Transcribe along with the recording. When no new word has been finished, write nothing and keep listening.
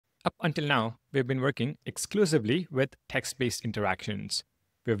Up until now, we've been working exclusively with text-based interactions.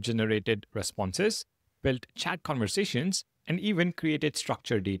 We've generated responses, built chat conversations, and even created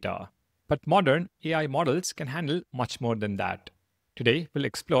structured data. But modern AI models can handle much more than that. Today, we'll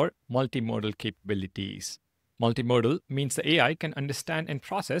explore multimodal capabilities. Multimodal means the AI can understand and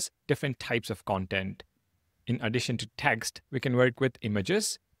process different types of content. In addition to text, we can work with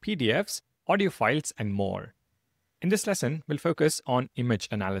images, PDFs, audio files, and more. In this lesson, we'll focus on image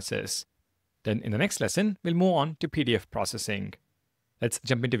analysis. Then in the next lesson, we'll move on to PDF processing. Let's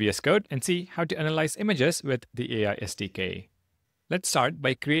jump into VS Code and see how to analyze images with the AI SDK. Let's start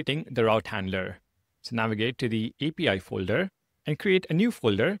by creating the route handler. So navigate to the API folder and create a new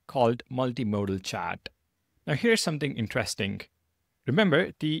folder called Multimodal Chat. Now here's something interesting.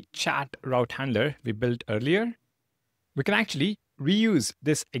 Remember the chat route handler we built earlier? We can actually reuse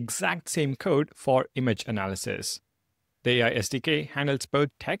this exact same code for image analysis. The AI SDK handles both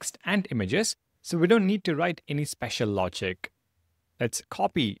text and images, so we don't need to write any special logic. Let's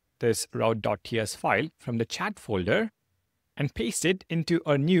copy this route.ts file from the chat folder and paste it into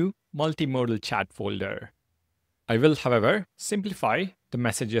our new multimodal chat folder. I will, however, simplify the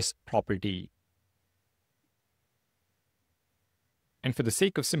messages property. And for the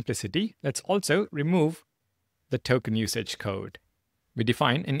sake of simplicity, let's also remove the token usage code. We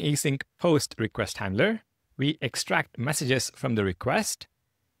define an async post request handler. We extract messages from the request.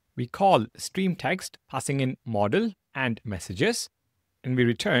 We call stream text, passing in model and messages. And we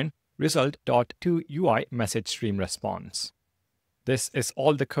return result.toUI message stream response. This is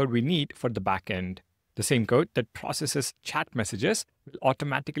all the code we need for the backend. The same code that processes chat messages will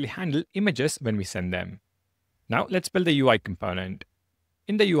automatically handle images when we send them. Now let's build the UI component.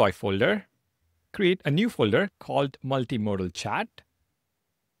 In the UI folder, create a new folder called Multimodal Chat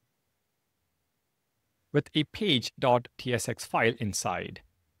with a page.tsx file inside.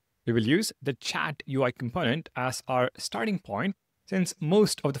 We will use the chat UI component as our starting point since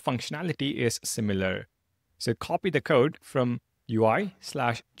most of the functionality is similar. So copy the code from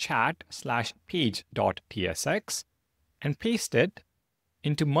UI/chat/page.tsx and paste it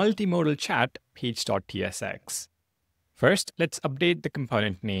into multimodal chat page.tsx. First, let's update the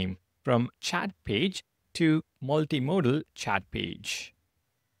component name from chat page to multimodal chat page.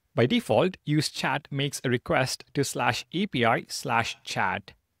 By default, useChat makes a request to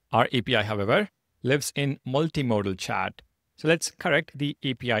 /API/chat. Our API, however, lives in multimodal chat. So let's correct the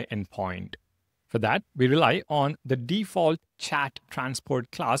API endpoint. For that, we rely on the default chat transport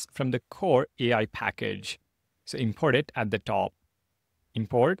class from the core AI package. So import it at the top.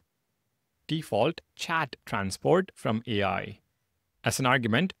 Import default chat transport from AI. As an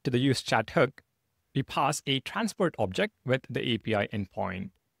argument to the useChat hook, we pass a transport object with the API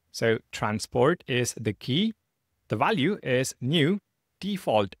endpoint. So transport is the key. The value is new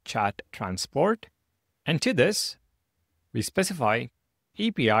default chat transport. And to this, we specify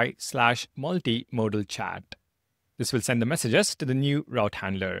API/multimodal chat. This will send the messages to the new route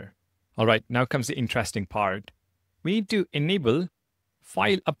handler. All right, now comes the interesting part. We need to enable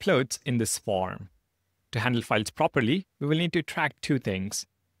file uploads in this form. To handle files properly, we will need to track two things: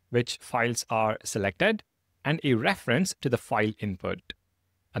 which files are selected and a reference to the file input.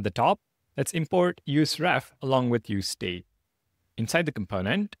 At the top, let's import useRef along with useState. Inside the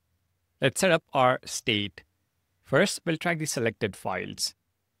component, let's set up our state. First, we'll track the selected files.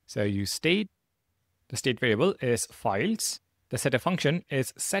 So useState, the state variable is files, the setter function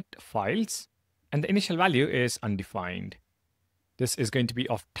is setFiles, and the initial value is undefined. This is going to be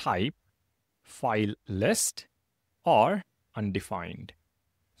of type file list or undefined.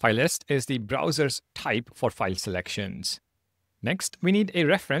 File list is the browser's type for file selections. Next, we need a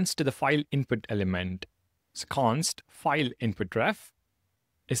reference to the file input element. So const file input ref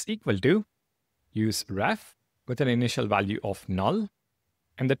is equal to useRef with an initial value of null,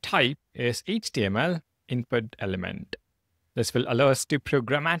 and the type is HTML input element. This will allow us to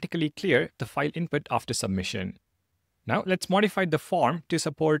programmatically clear the file input after submission. Now let's modify the form to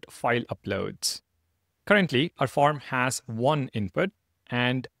support file uploads. Currently, our form has one input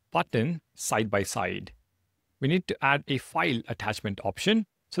and button side by side. We need to add a file attachment option,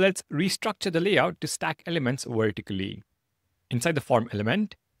 so let's restructure the layout to stack elements vertically. Inside the form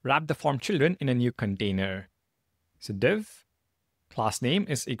element, wrap the form children in a new container. So div, class name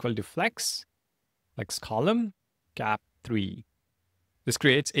is equal to flex column, cap 3. This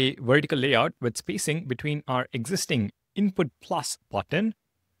creates a vertical layout with spacing between our existing input plus button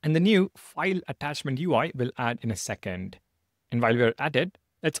and the new file attachment UI we'll add in a second. And while we're at it,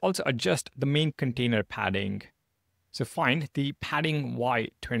 let's also adjust the main container padding. So find the padding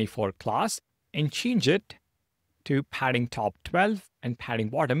Y24 class and change it to padding top 12 and padding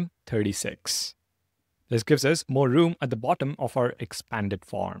bottom 36. This gives us more room at the bottom of our expanded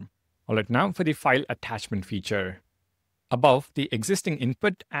form. All right, now for the file attachment feature. Above the existing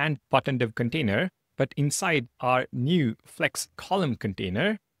input and button div container, but inside our new flex column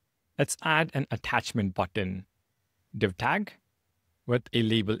container, let's add an attachment button. Div tag with a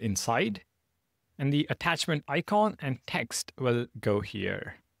label inside, and the attachment icon and text will go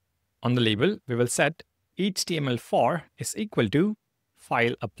here. On the label, we will set HTML4 is equal to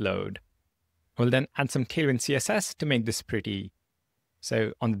file upload. We'll then add some Tailwind CSS to make this pretty.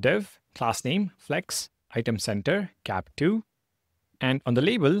 So on the div, class name, flex, item center, cap2, and on the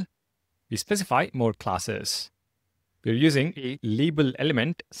label, we specify more classes. We're using a label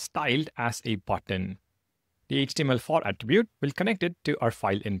element styled as a button. The HTML4 attribute will connect it to our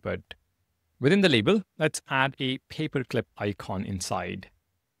file input. Within the label, let's add a paperclip icon inside.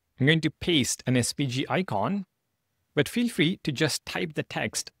 I'm going to paste an SVG icon, but feel free to just type the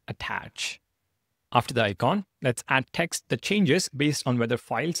text attach. After the icon, let's add text that changes based on whether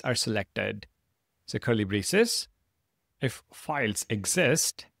files are selected. So curly braces, if files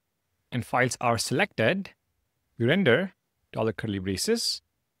exist and files are selected, we render $curly braces,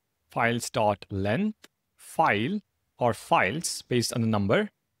 files.length, file or files based on the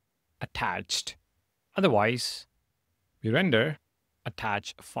number attached. Otherwise, we render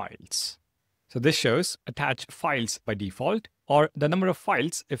attach files. So this shows attach files by default or the number of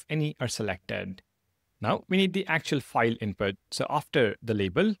files if any are selected. Now we need the actual file input. So after the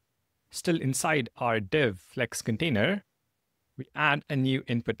label, still inside our div flex container, we add a new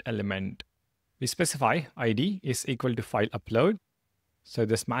input element. We specify ID is equal to file upload. So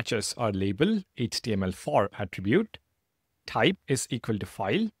this matches our label HTML4 attribute. Type is equal to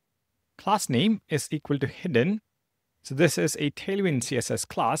file. Class name is equal to hidden. So this is a Tailwind CSS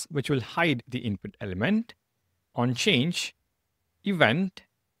class which will hide the input element. On change, event,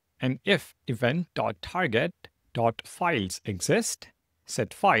 and if event.target.files exist,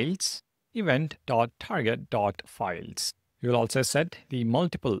 set files, event.target.files. We will also set the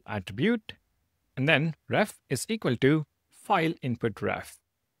multiple attribute, and then ref is equal to file input ref.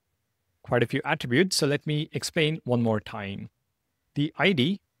 Quite a few attributes, so let me explain one more time. The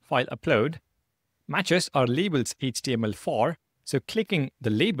ID, file upload, matches our label's HTML4, so clicking the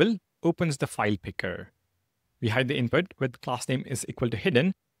label opens the file picker. We hide the input with class name is equal to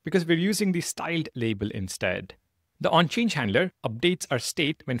hidden because we're using the styled label instead. The onChange handler updates our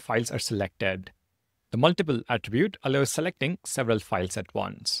state when files are selected. The multiple attribute allows selecting several files at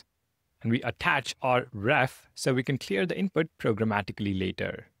once. And we attach our ref so we can clear the input programmatically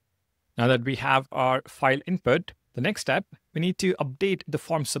later. Now that we have our file input, the next step, we need to update the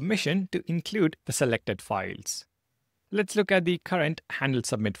form submission to include the selected files. Let's look at the current handle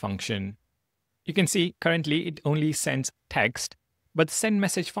submit function. You can see currently it only sends text, but the send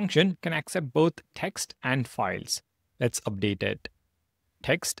message function can accept both text and files. Let's update it.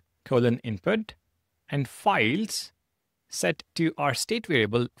 Text :input and files set to our state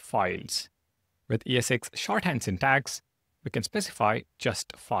variable files. With ES6 shorthand syntax, we can specify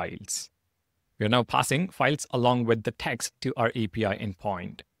just files. We are now passing files along with the text to our API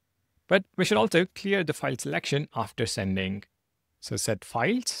endpoint. But we should also clear the file selection after sending. So set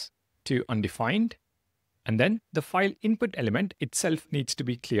files to undefined, and then the file input element itself needs to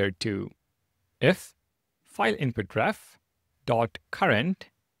be cleared too. If file input ref dot current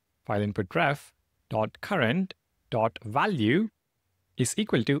dot value is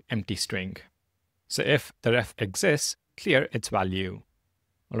equal to empty string. So if the ref exists, clear its value.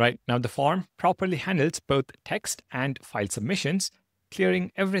 All right, now the form properly handles both text and file submissions,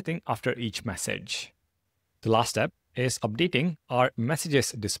 clearing everything after each message. The last step is updating our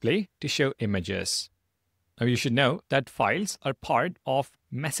messages display to show images. Now you should know that files are part of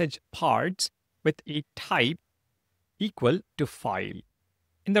message parts with a type equal to file.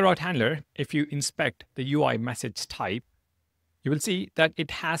 In the route handler, if you inspect the UI message type, you will see that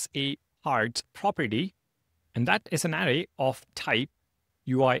it has a parts property, and that is an array of type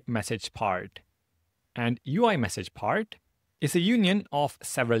UI message part. And UI message part is a union of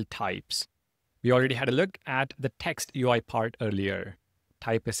several types. We already had a look at the text UI part earlier.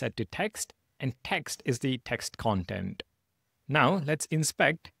 Type is set to text, and text is the text content. Now let's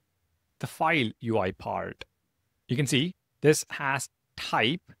inspect the file UI part. You can see this has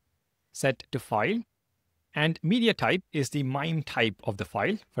type set to file, and media type is the MIME type of the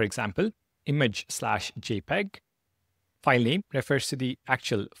file. For example, image/JPEG. File name refers to the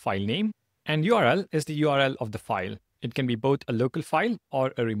actual file name, and URL is the URL of the file. It can be both a local file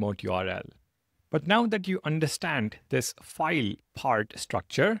or a remote URL. But now that you understand this file part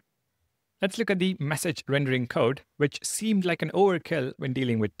structure, Let's look at the message rendering code, which seemed like an overkill when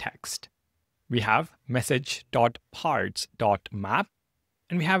dealing with text. We have message.parts.map,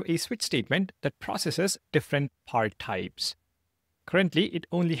 and we have a switch statement that processes different part types. Currently, it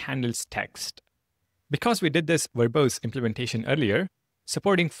only handles text. Because we did this verbose implementation earlier,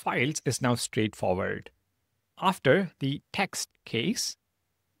 supporting files is now straightforward. After the text case,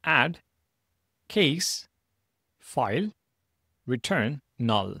 add case file return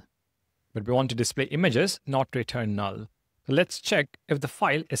null. But we want to display images, not return null. So let's check if the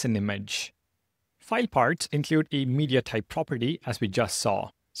file is an image. File parts include a media type property, as we just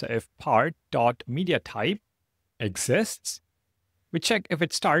saw. So if part.mediatype exists, we check if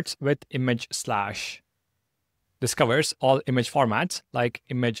it starts with image/. This covers all image formats like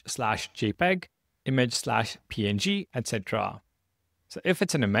image/JPEG, image/PNG, etc. So if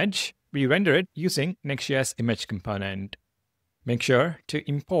it's an image, we render it using Next.js image component. Make sure to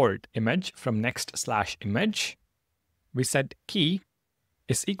import image from next/image. We set key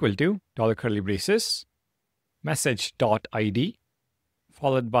is equal to $curly braces, message.id,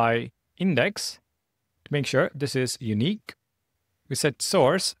 followed by index to make sure this is unique. We set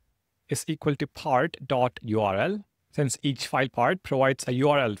source is equal to part.url, since each file part provides a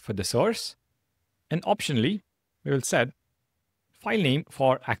URL for the source. And optionally, we will set file name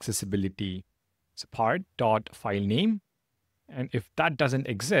for accessibility. So part.filename. And if that doesn't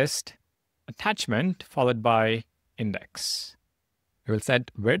exist, attachment followed by index. We will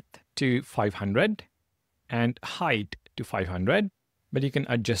set width to 500 and height to 500, but you can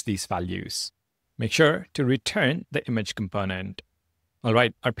adjust these values. Make sure to return the image component. All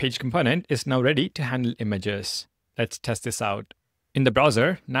right, our page component is now ready to handle images. Let's test this out. In the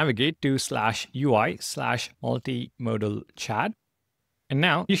browser, navigate to /UI/multimodal chat. And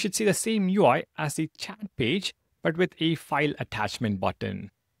now you should see the same UI as the chat page, but with a file attachment button.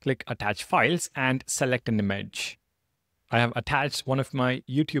 Click Attach Files and select an image. I have attached one of my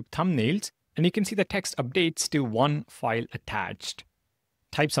YouTube thumbnails, and you can see the text updates to one file attached.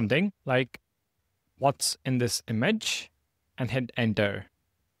 Type something like, "What's in this image?" and hit enter.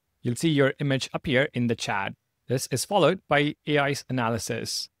 You'll see your image appear in the chat. This is followed by AI's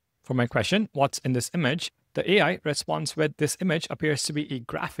analysis. For my question, "What's in this image?" the AI responds with, "This image appears to be a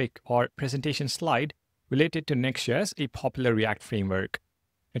graphic or presentation slide related to Next.js, a popular React framework.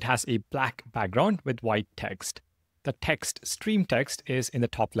 It has a black background with white text. The text stream text is in the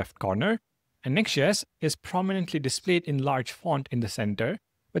top left corner, and Next.js is prominently displayed in large font in the center,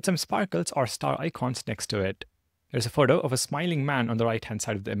 with some sparkles or star icons next to it. There's a photo of a smiling man on the right-hand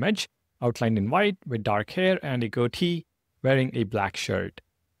side of the image, outlined in white with dark hair and a goatee, wearing a black shirt.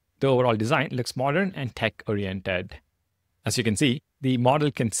 The overall design looks modern and tech-oriented." As you can see, the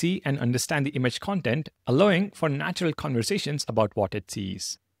model can see and understand the image content, allowing for natural conversations about what it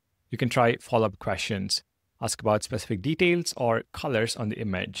sees. You can try follow-up questions, ask about specific details or colors on the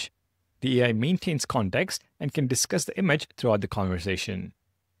image. The AI maintains context and can discuss the image throughout the conversation.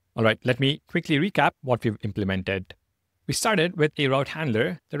 All right, let me quickly recap what we've implemented. We started with a route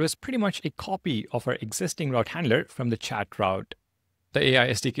handler that was pretty much a copy of our existing route handler from the chat route. The AI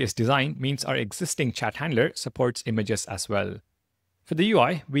SDK's design means our existing chat handler supports images as well. For the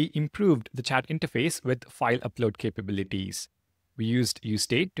UI, we improved the chat interface with file upload capabilities. We used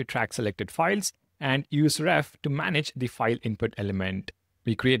useState to track selected files and useRef to manage the file input element.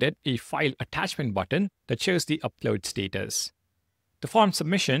 We created a file attachment button that shows the upload status. The form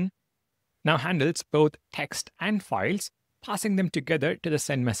submission now handles both text and files, passing them together to the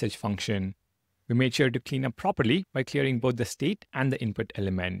send message function. We made sure to clean up properly by clearing both the state and the input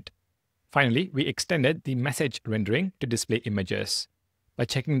element. Finally, we extended the message rendering to display images. By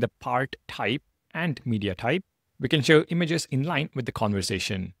checking the part type and media type, we can show images in line with the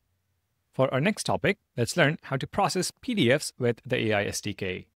conversation. For our next topic, let's learn how to process PDFs with the AI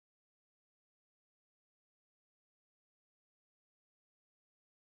SDK.